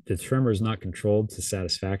either the tremor is not controlled to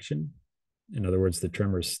satisfaction. In other words, the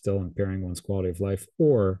tremor is still impairing one's quality of life,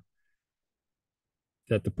 or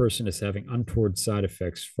that the person is having untoward side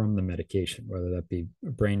effects from the medication, whether that be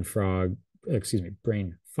brain fog,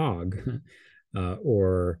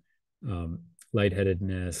 or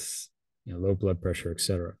lightheadedness, low blood pressure,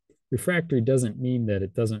 etc. Refractory doesn't mean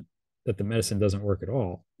that the medicine doesn't work at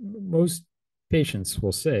all. Most patients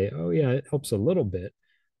will say, oh yeah, it helps a little bit,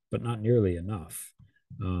 but not nearly enough.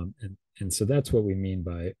 And so that's what we mean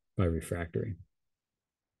by refractory.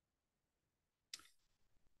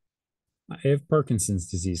 I have Parkinson's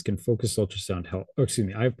disease, can focused ultrasound help? Oh, excuse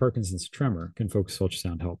me, I have Parkinson's tremor, can focused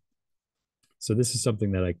ultrasound help? So this is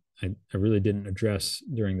something that I really didn't address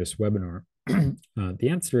during this webinar. The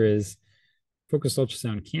answer is focused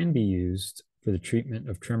ultrasound can be used for the treatment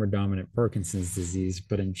of tremor-dominant Parkinson's disease,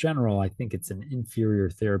 but in general, I think it's an inferior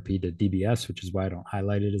therapy to DBS, which is why I don't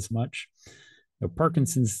highlight it as much. Now,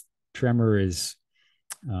 Parkinson's tremor is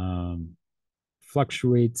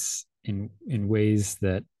fluctuates in ways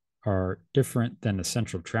that are different than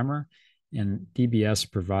essential tremor, and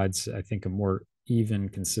DBS provides, I think, a more even,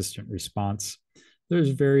 consistent response.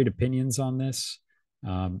 There's varied opinions on this.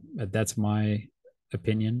 That's my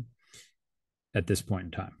opinion at this point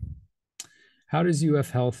in time. How does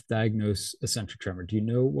UF Health diagnose essential tremor? Do you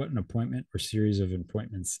know what an appointment or series of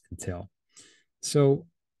appointments entail? So,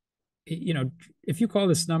 if you call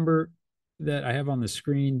this number that I have on the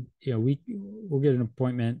screen, we'll get an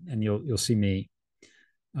appointment and you'll see me.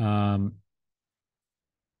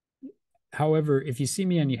 However, if you see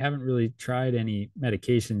me and you haven't really tried any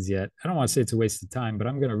medications yet, I don't want to say it's a waste of time, but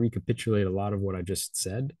I'm going to recapitulate a lot of what I just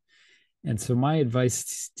said. And so my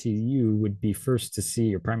advice to you would be first to see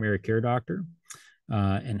your primary care doctor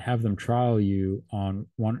and have them trial you on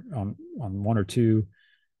one or two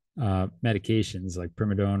medications like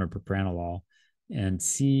primidone or propranolol, and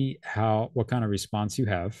see what kind of response you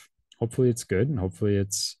have. Hopefully it's good, and hopefully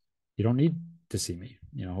you don't need to see me.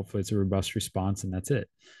 Hopefully it's a robust response and that's it.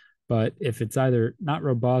 But if it's either not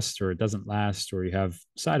robust or it doesn't last or you have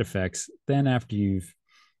side effects, then after you've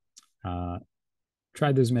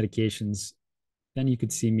tried those medications, then you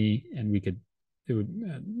could see me and it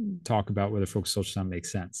would talk about whether focused ultrasound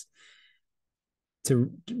makes sense.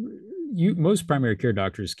 Most primary care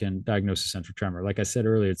doctors can diagnose essential tremor. Like I said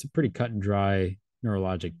earlier, it's a pretty cut and dry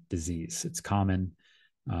neurologic disease. It's common.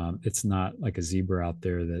 It's not like a zebra out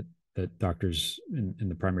there that doctors in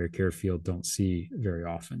the primary care field don't see very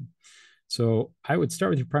often. So I would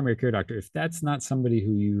start with your primary care doctor. If that's not somebody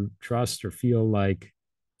who you trust or feel like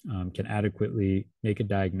can adequately make a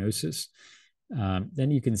diagnosis,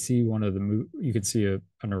 then you can see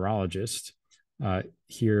a neurologist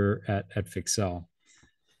here at Fixel.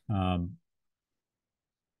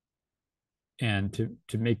 And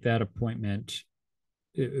to make that appointment,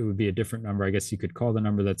 it would be a different number. I guess you could call the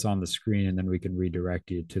number that's on the screen, and then we can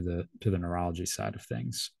redirect you to the neurology side of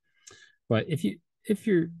things. But if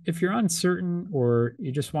you're uncertain or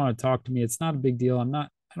you just want to talk to me, it's not a big deal.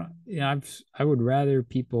 I would rather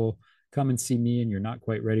people come and see me and you're not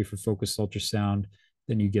quite ready for focused ultrasound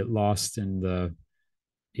than you get lost in the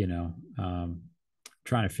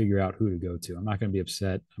trying to figure out who to go to. I'm not going to be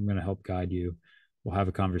upset. I'm going to help guide you. We'll have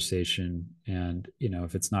a conversation, and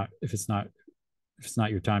if it's not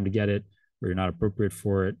your time to get it or you're not appropriate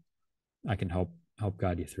for it, I can help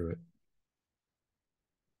guide you through it.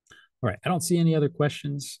 All right. I don't see any other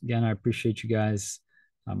questions. Again, I appreciate you guys.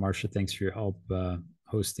 Marcia, thanks for your help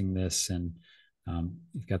hosting this. And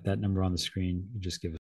you've got that number on the screen. You just give us